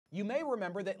You may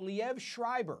remember that Liev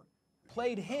Schreiber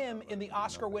played him in the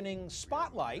Oscar-winning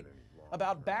Spotlight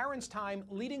about Baron's time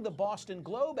leading the Boston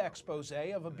Globe expose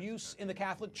of abuse in the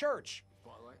Catholic Church.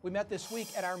 We met this week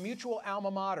at our mutual alma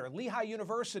mater, Lehigh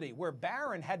University, where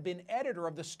Baron had been editor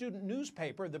of the student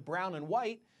newspaper, The Brown and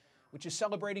White, which is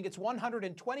celebrating its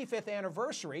 125th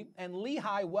anniversary, and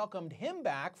Lehigh welcomed him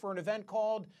back for an event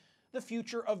called The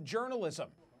Future of Journalism.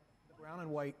 The Brown and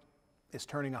White is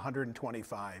turning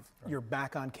 125. Right. You're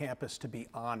back on campus to be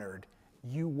honored.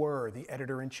 You were the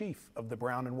editor-in-chief of The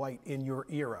Brown and White in your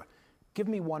era. Give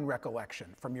me one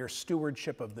recollection from your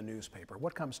stewardship of the newspaper.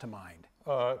 What comes to mind?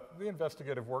 The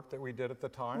investigative work that we did at the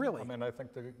time. Really? I mean, I think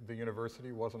the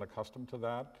university wasn't accustomed to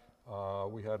that.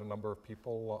 We had a number of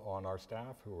people on our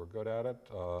staff who were good at it.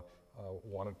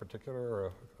 One in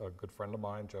particular, a good friend of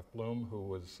mine, Jeff Bloom, who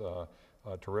was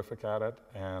terrific at it.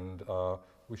 And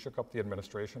we shook up the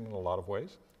administration in a lot of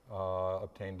ways,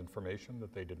 obtained information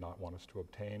that they did not want us to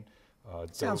obtain.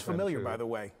 Sounds familiar, by the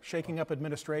way. Shaking up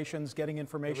administrations, getting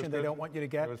information they don't want you to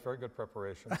get. It was very good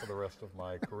preparation for the rest of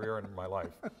my career and my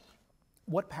life.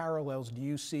 What parallels do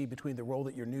you see between the role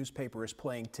that your newspaper is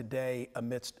playing today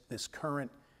amidst this current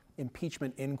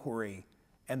impeachment inquiry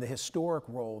and the historic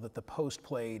role that the Post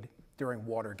played during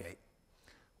Watergate?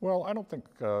 Well, I don't think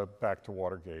back to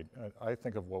Watergate. I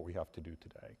think of what we have to do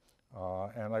today.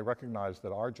 And I recognize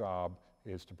that our job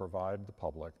is to provide the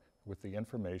public with the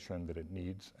information that it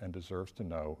needs and deserves to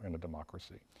know in a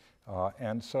democracy.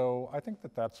 And so I think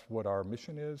that that's what our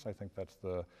mission is. I think that's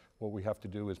what we have to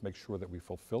do is make sure that we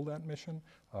fulfill that mission,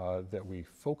 that we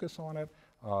focus on it,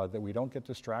 that we don't get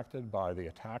distracted by the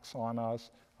attacks on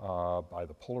us, by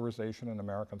the polarization in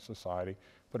American society,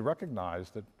 but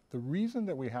recognize that the reason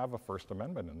that we have a First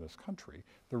Amendment in this country,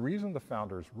 the reason the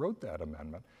founders wrote that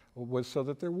amendment was so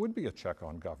that there would be a check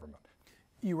on government.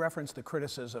 You referenced the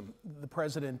criticism. The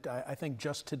president, I think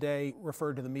just today,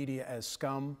 referred to the media as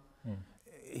scum.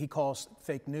 He calls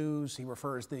fake news. He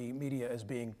refers the media as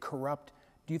being corrupt.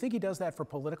 Do you think he does that for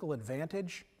political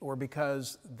advantage or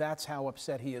because that's how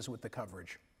upset he is with the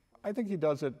coverage? I think he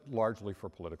does it largely for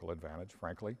political advantage,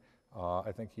 frankly.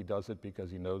 I think he does it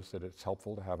because he knows that it's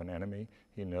helpful to have an enemy.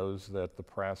 He knows that the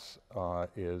press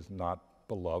is not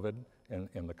beloved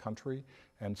in the country,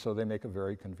 and so they make a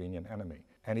very convenient enemy.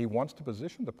 And he wants to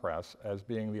position the press as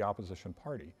being the opposition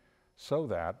party so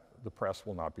that the press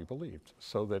will not be believed,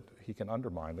 so that he can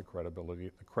undermine the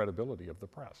credibility of the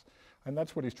press. And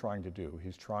that's what he's trying to do.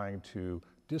 He's trying to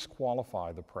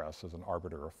disqualify the press as an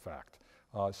arbiter of fact,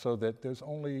 so that there's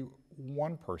only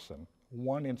one person,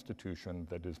 one institution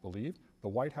that is believed, the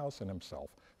White House and himself,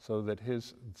 so that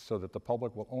the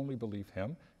public will only believe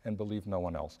him and believe no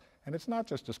one else. And it's not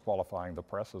just disqualifying the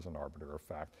press as an arbiter of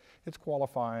fact, it's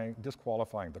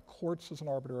disqualifying the courts as an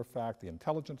arbiter of fact, the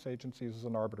intelligence agencies as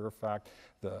an arbiter of fact,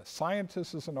 the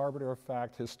scientists as an arbiter of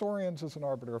fact, historians as an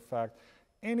arbiter of fact.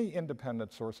 Any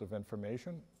independent source of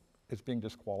information is being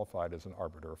disqualified as an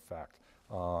arbiter of fact,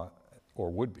 or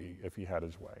would be if he had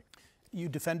his way. You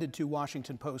defended two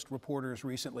Washington Post reporters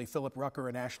recently, Philip Rucker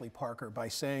and Ashley Parker, by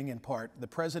saying in part, the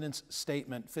president's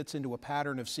statement fits into a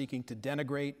pattern of seeking to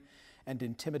denigrate and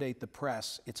intimidate the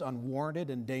press. It's unwarranted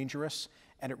and dangerous,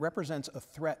 and it represents a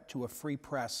threat to a free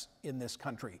press in this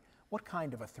country. What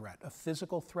kind of a threat? A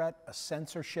physical threat, a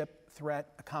censorship threat,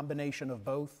 a combination of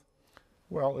both?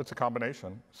 Well, it's a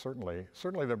combination, certainly.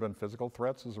 Certainly there have been physical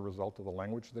threats as a result of the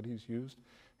language that he's used.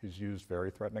 He's used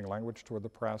very threatening language toward the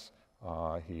press.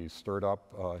 He's stirred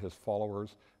up his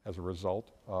followers. As a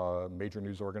result, major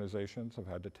news organizations have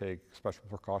had to take special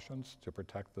precautions to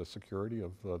protect the security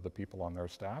of the people on their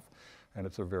staff, and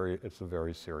it's a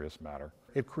very serious matter.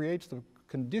 It creates the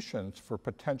conditions for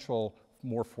potential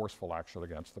more forceful action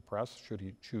against the press should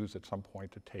he choose at some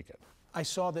point to take it. I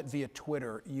saw that via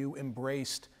Twitter you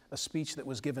embraced a speech that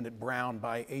was given at Brown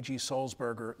by A.G.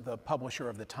 Sulzberger, the publisher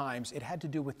of The Times. It had to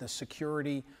do with the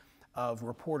security of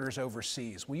reporters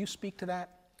overseas. Will you speak to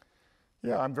that?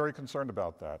 Yeah, I'm very concerned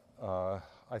about that.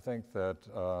 I think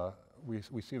that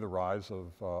we see the rise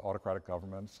of autocratic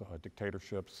governments,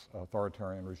 dictatorships,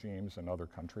 authoritarian regimes in other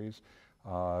countries.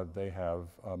 They have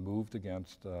moved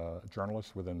against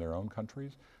journalists within their own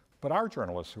countries. But our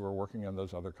journalists who are working in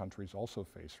those other countries also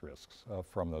face risks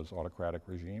from those autocratic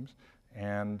regimes.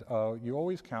 And you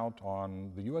always count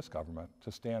on the U.S. government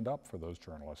to stand up for those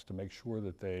journalists, to make sure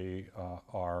that they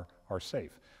are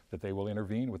safe, that they will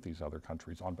intervene with these other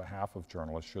countries on behalf of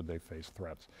journalists should they face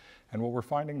threats. And what we're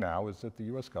finding now is that the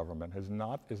U.S. government is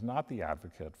not the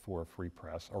advocate for a free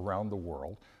press around the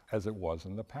world as it was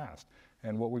in the past.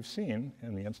 And what we've seen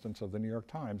in the instance of the New York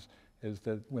Times is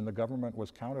that when the government was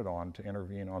counted on to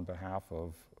intervene on behalf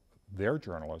of their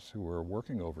journalists who were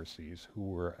working overseas, who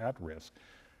were at risk,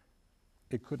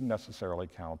 it couldn't necessarily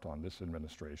count on this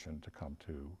administration to come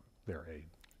to their aid.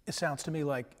 It sounds to me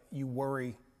like you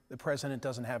worry the president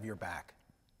doesn't have your back.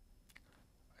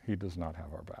 He does not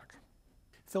have our back.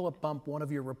 Philip Bump, one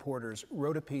of your reporters,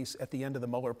 wrote a piece at the end of the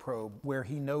Mueller probe where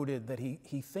he noted that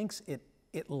he thinks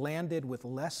it landed with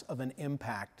less of an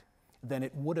impact than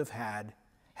it would have had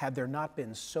there not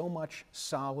been so much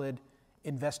solid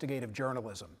investigative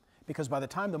journalism. Because by the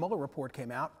time the Mueller report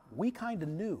came out, we kind of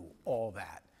knew all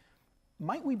that.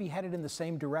 Might we be headed in the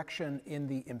same direction in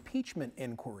the impeachment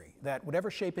inquiry, that whatever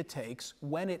shape it takes,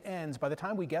 when it ends, by the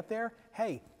time we get there,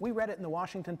 hey, we read it in the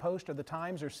Washington Post or the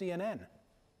Times or CNN?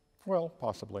 Well,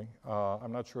 possibly.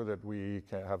 I'm not sure that we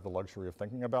can have the luxury of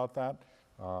thinking about that.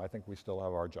 I think we still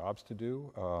have our jobs to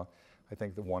do. I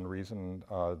think the one reason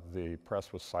the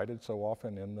press was cited so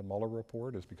often in the Mueller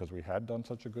report is because we had done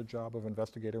such a good job of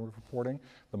investigative reporting.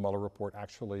 The Mueller report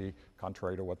actually,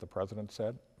 contrary to what the president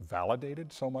said,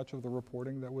 validated so much of the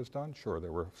reporting that was done. Sure,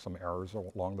 there were some errors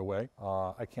along the way.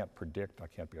 I can't predict, I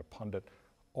can't be a pundit.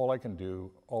 All we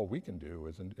can do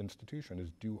as an institution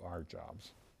is do our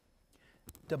jobs.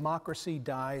 Democracy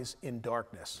dies in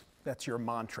darkness. That's your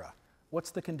mantra.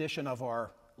 What's the condition of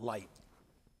our light?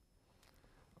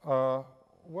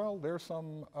 Well, there's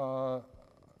some,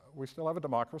 we still have a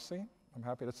democracy, I'm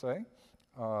happy to say.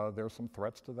 There are some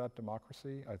threats to that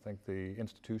democracy. I think the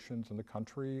institutions in the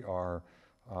country are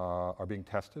being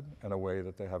tested in a way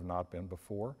that they have not been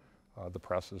before. The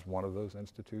press is one of those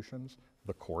institutions.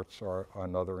 The courts are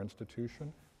another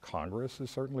institution. Congress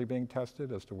is certainly being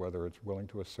tested as to whether it's willing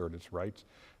to assert its rights.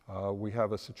 We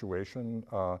have a situation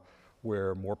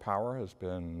where more power has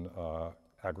been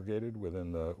aggregated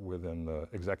within the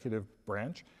executive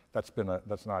branch. That's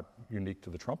not unique to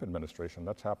the Trump administration.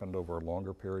 That's happened over a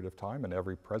longer period of time, and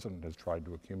every president has tried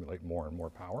to accumulate more and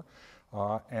more power.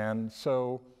 And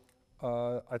so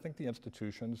I think the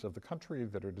institutions of the country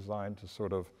that are designed to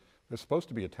sort of, there's supposed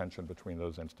to be a tension between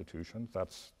those institutions.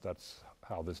 That's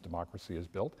how this democracy is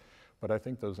built. But I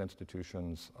think those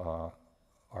institutions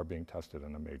are being tested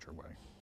in a major way.